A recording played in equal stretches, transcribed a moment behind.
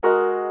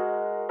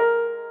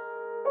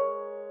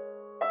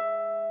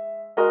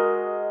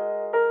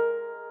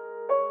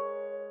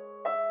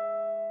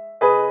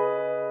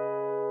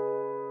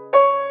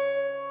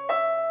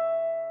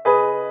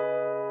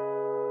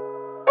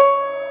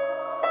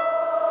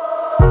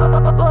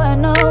Boy, I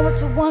know what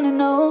you wanna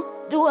know.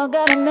 Do I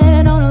got a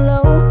man on the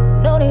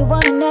low? No, they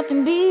running after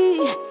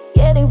me.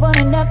 Yeah, they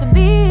running after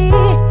me.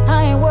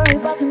 I ain't worried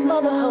about them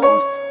other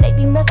hoes. They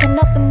be messing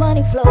up the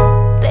money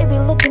flow. They be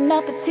looking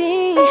out for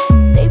tea.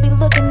 They be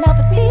looking out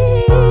for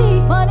tea.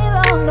 Money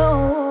long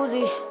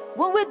nosy.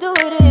 When we do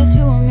it, it's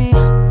you and me.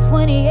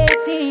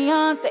 2018,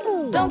 I'm say,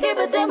 don't give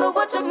a damn about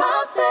what your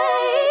mom say.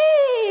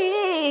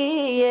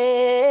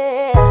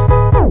 Yeah.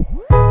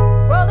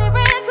 Rolling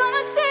rings on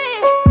my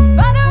shit.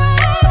 Riding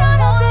rain on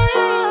the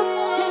bill.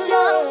 And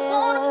y'all don't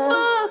wanna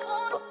fuck,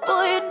 but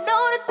boy, you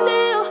know the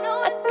deal.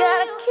 I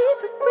gotta keep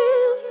it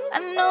real. I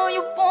know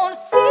you wanna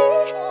see.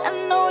 I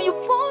know you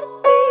wanna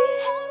be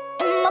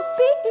in my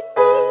PED,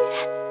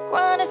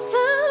 grinding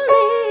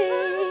slowly.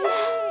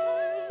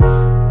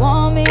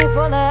 Want me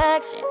for the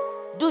action?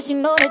 Do she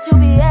know that you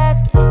be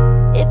asking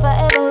if I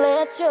ever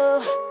let you?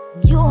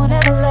 You won't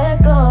ever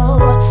let go.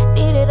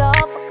 Need it all,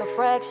 fuck a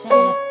fraction.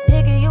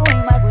 Nigga, you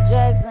ain't Michael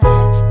Jackson.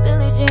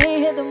 Billie Jean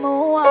hit the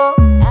moonwalk.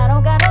 I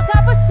don't got no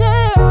time for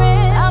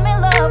sharing. I'm in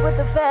love with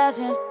the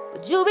fashion,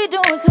 but you be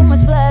doing too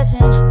much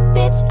flashing.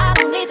 Bitch, I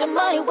don't need your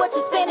money. What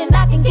you spending,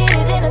 I can get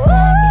it in a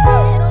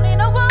second. Don't need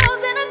no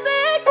walls in a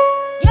six.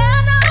 Yeah,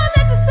 I know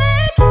that you're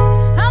sick.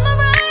 I'ma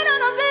rain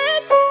on a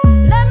bitch.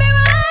 Let me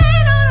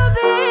rain on a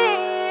bitch.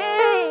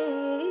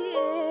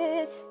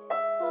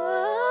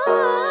 Whoa.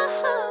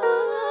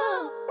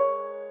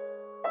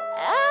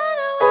 I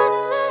don't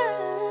wanna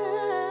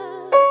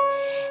love.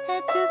 I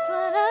just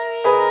wanna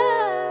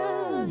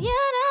real.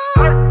 You know.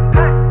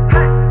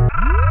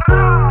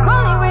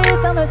 Rolling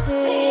rings on the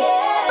shit.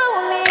 But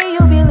with me,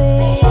 you be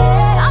lit.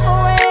 I'ma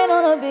rain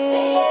on a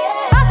bitch.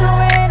 About to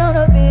rain on a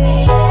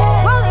bitch.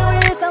 Rolling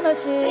rings on the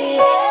shit.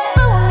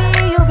 But with me,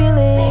 you be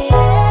lit.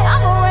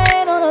 I'ma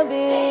rain on a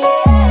bitch.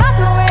 About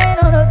to rain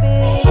on a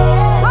bitch.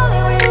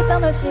 Rolling rings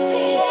on the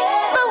shit.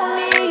 But with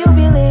me, you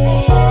be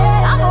lit.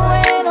 I'ma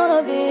rain on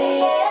a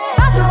bitch.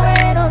 About to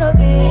rain on a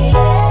bitch.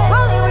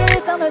 Rolling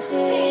rings on the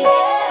shit.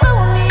 But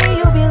with me,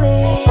 you be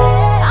lit.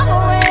 I'ma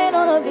rain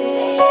on a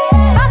bitch.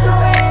 About to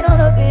rain on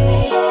a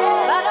bitch.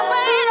 About to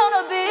rain on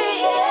a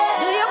bitch.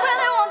 Do you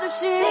really want the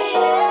shit?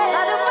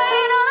 About to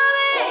rain on a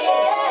bitch.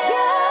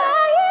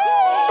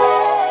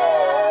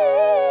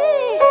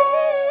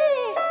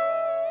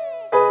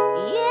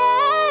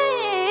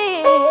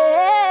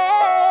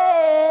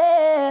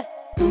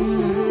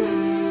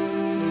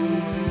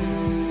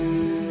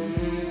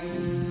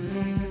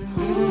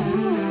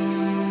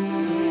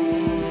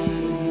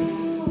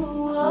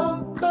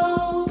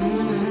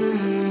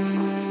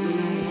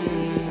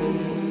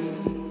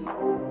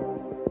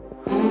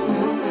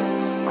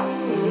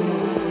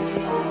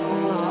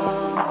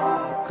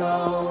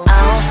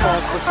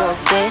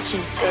 Broke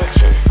bitches.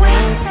 We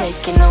ain't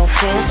taking no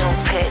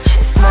pictures.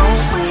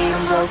 Smoke weed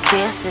and blow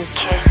kisses.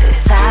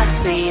 Top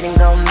speed and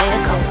go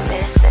missing.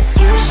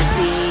 You should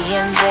be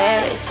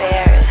embarrassed.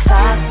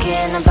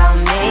 Talking about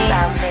me.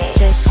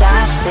 Just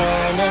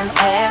shopping in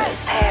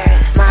Paris.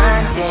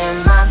 Minding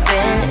my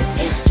business.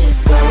 It's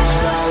just gold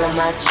all of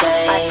my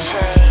chain.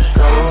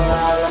 Gold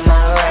all of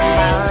my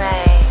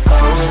ring.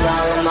 Gold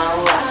all of my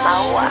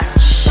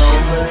watch.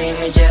 Don't believe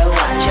me, just watch.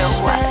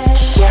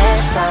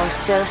 Yes, I'm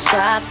still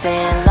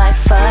shopping, like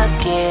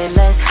fuck it,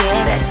 let's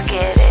get it.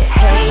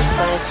 Hate,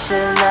 but you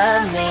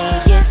love me,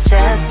 you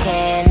just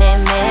can't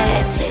admit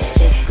it. It's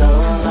just gold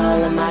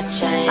all of my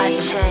chain,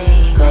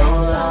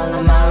 gold all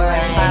of my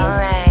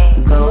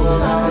ring,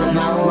 gold all of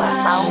my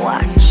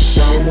watch.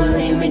 Don't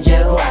believe me,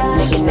 just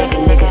watch.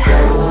 Nigga.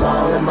 Gold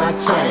all of my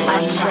chain,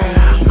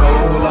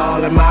 gold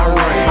all of my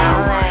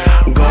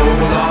ring,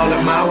 gold all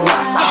of my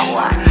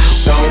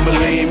watch. Don't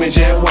believe me,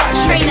 just watch.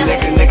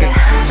 Nigga.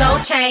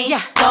 Gold chain,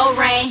 gold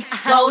ring,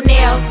 gold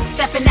nails.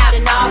 Stepping out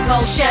in all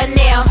gold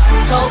Chanel.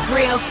 Gold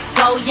grill,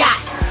 gold yacht.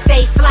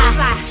 Stay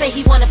fly, say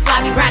he wanna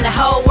fly me round the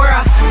whole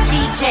world.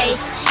 DJ,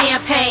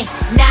 champagne,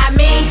 not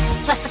me.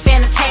 Plus the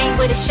Phantom came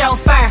with a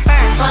chauffeur.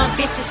 Bum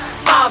bitches,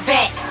 fall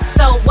back,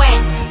 so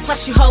wet.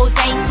 Plus you hoes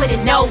ain't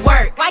putting no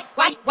work.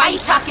 Why you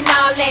talking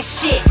all that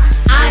shit?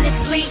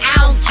 Honestly,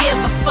 I don't give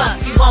a fuck.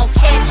 You won't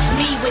catch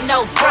me with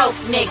no broke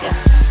nigga.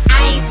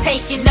 I ain't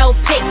taking no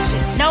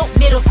pictures. No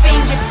middle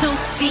finger to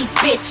these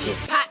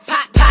bitches.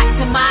 Pop,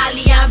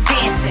 Tamale, I'm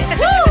dancing.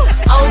 Woo!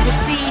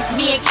 Overseas,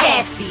 me and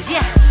Cassie.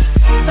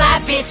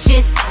 Fly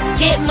bitches,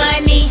 get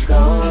money.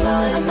 Gold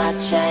all of my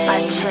chain.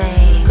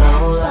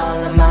 Gold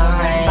all of my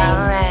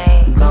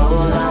ring.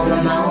 Gold all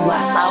of my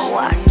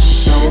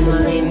watch. Don't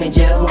believe me,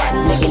 just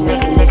watch.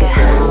 Nigga.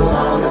 Gold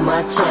all of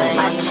my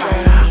chain.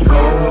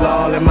 Gold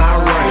all of my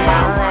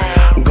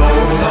ring.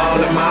 Gold all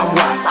of my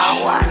watch.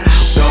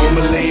 Don't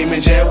believe me,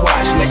 just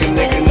watch, nigga.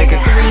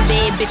 3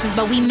 bad bitches,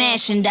 but we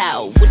mashing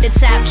out. With the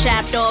top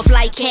chopped off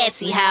like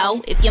Cassie,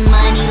 how? If your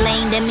money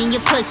lame, that mean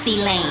your pussy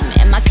lame.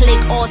 And my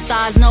clique all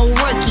stars, no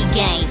rookie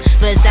game.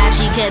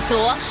 Versace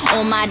Couture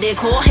on my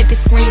decor. If it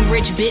scream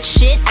rich bitch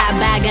shit, I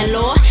bag and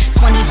law.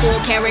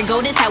 24 karat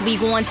gold is how we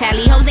goin'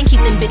 tally hoes and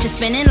keep them bitches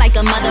spinning like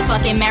a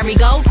motherfucking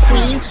merry-go.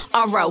 Queen,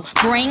 Aro,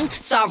 bring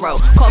sorrow.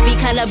 Coffee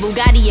color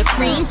Bugatti, a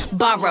cream,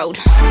 borrowed.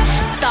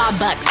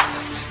 Starbucks.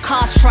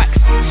 car trucks.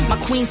 My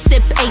queen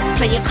sip ace,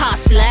 play a car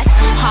slut.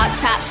 Hard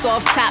top,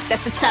 soft top,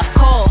 that's a tough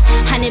call.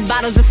 100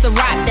 bottles of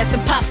Ciroc, that's a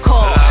puff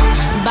call.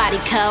 Body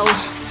code,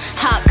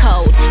 hot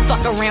code.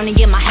 Fuck around and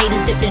get my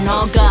haters dipped in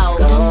all gold.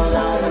 Gold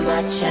all in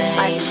my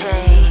chain,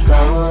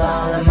 gold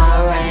all in my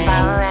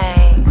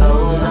ring,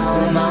 gold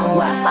all in my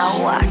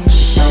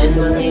watch. Don't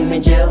believe me,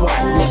 just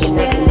watch. Gold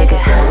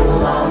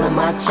all in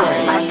my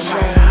chain,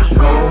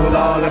 gold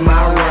all in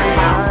my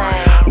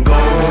ring,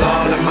 gold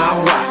all in my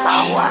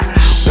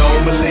watch.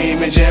 Don't believe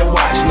me, just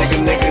watch, nigga.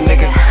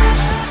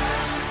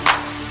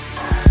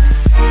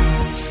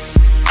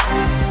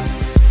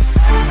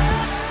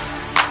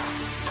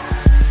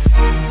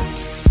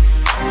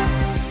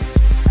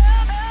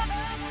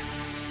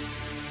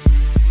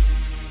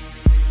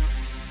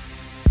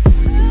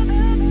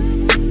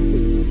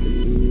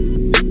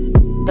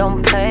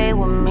 Don't play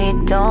with me,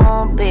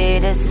 don't be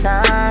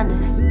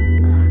dishonest.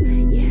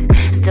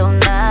 Still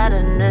not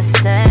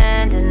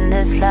understanding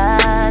this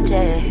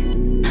logic.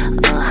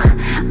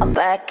 I'm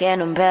back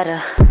and I'm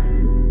better.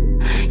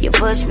 You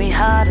push me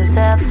hard as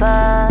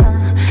ever.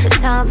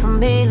 It's time for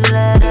me to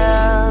let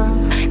up,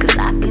 'cause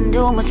I can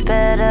do much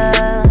better.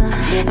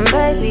 And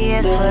baby,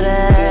 it's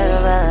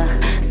whatever.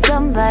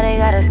 Somebody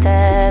gotta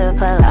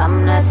step up.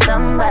 I'm not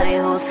somebody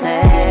who's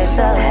next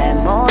up. Had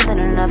more than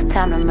enough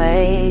time to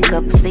make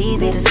up. It's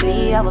easy to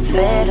see I was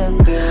fed up,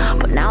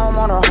 but now I'm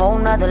on a whole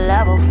nother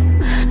level.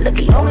 Look,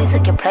 he only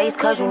took your place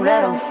 'cause you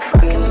let him.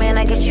 Fucking man,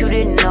 I guess you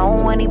didn't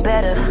know any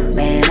better.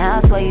 Man, I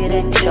swear you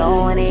didn't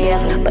show any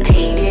effort, but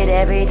he did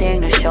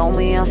everything to show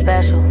me I'm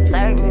special.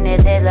 Certain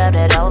it's his love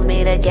that holds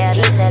me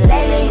together. He said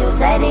lately you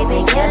said he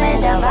been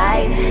killing the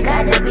vibe.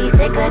 Got to be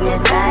sick of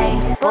this guy.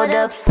 Pulled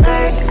up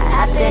skirt, I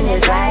hopped in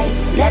his right.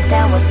 Left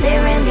hand was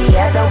steering, the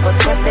other was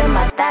gripping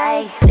my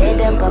thigh.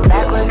 Laid up and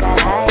backward, got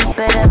high.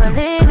 Better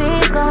believe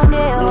he's gon'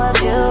 get what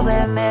you've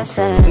been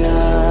missing.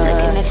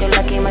 Looking at you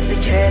like he must be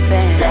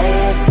tripping. Play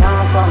this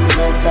song for me,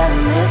 just I'm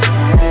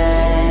missing.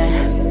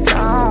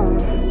 Song.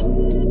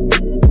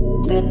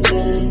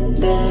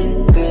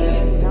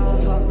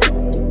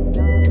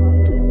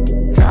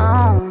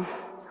 Song.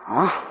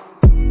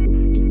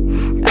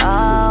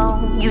 Oh,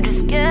 you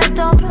just kept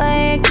on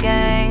playing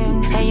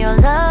games, and your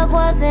love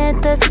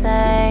wasn't the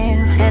same.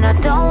 And I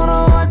don't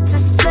know what to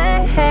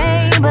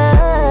say, but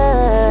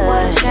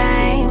what a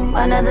shame.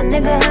 Another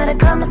nigga had to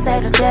come to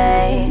save the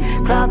day.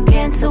 Clark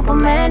Kent,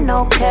 Superman,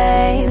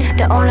 okay.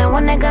 The only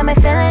one that got me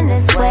feeling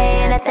this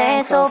way. And that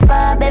thing so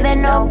far, baby,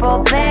 no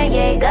propane.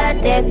 Yeah, he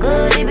got that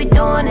good, he be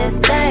doing his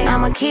thing.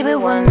 I'ma keep it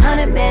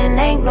 100, man,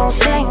 ain't no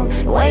shame.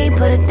 The way he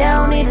put it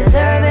down, he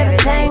deserve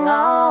everything.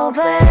 Oh,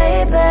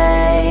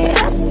 baby,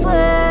 I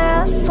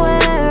swear,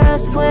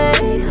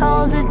 he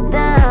holds it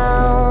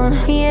down.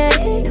 Yeah,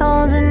 he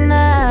holds it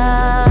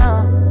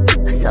now.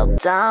 So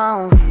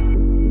down.